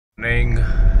Morning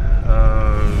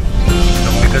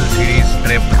topical series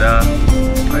trip का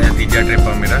अज तीजा trip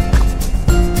आ मेरा।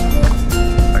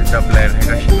 अज का प्लैन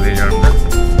है शिमले जाने का।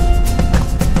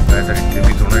 वैदर इतने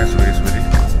भी सोहना है सवेरे सवेरे,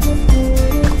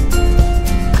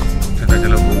 उत्थे तो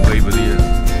चलो होगा ही वधिया।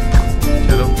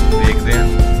 चलो देखते हैं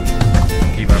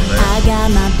की बनता है। I got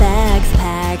my bags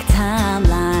packed,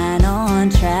 timeline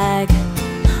on track.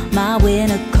 My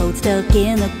winter coat stuck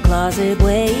in the closet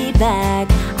way back.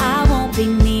 I won't be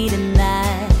needing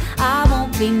that, I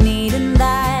won't be needing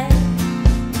that.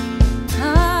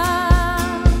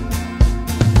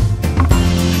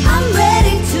 I'm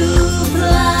ready to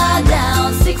fly down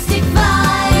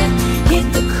 65,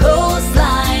 hit the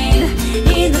coastline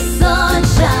in the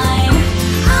sunshine.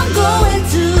 I'm going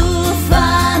to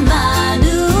find my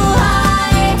new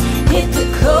high, hit the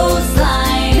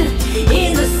coastline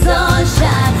in the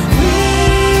sunshine.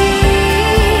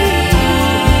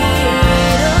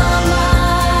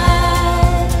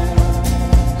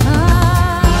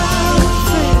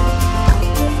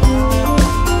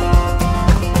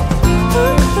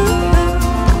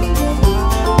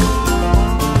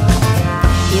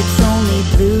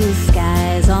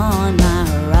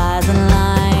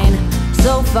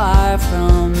 Far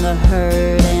from the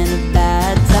hurt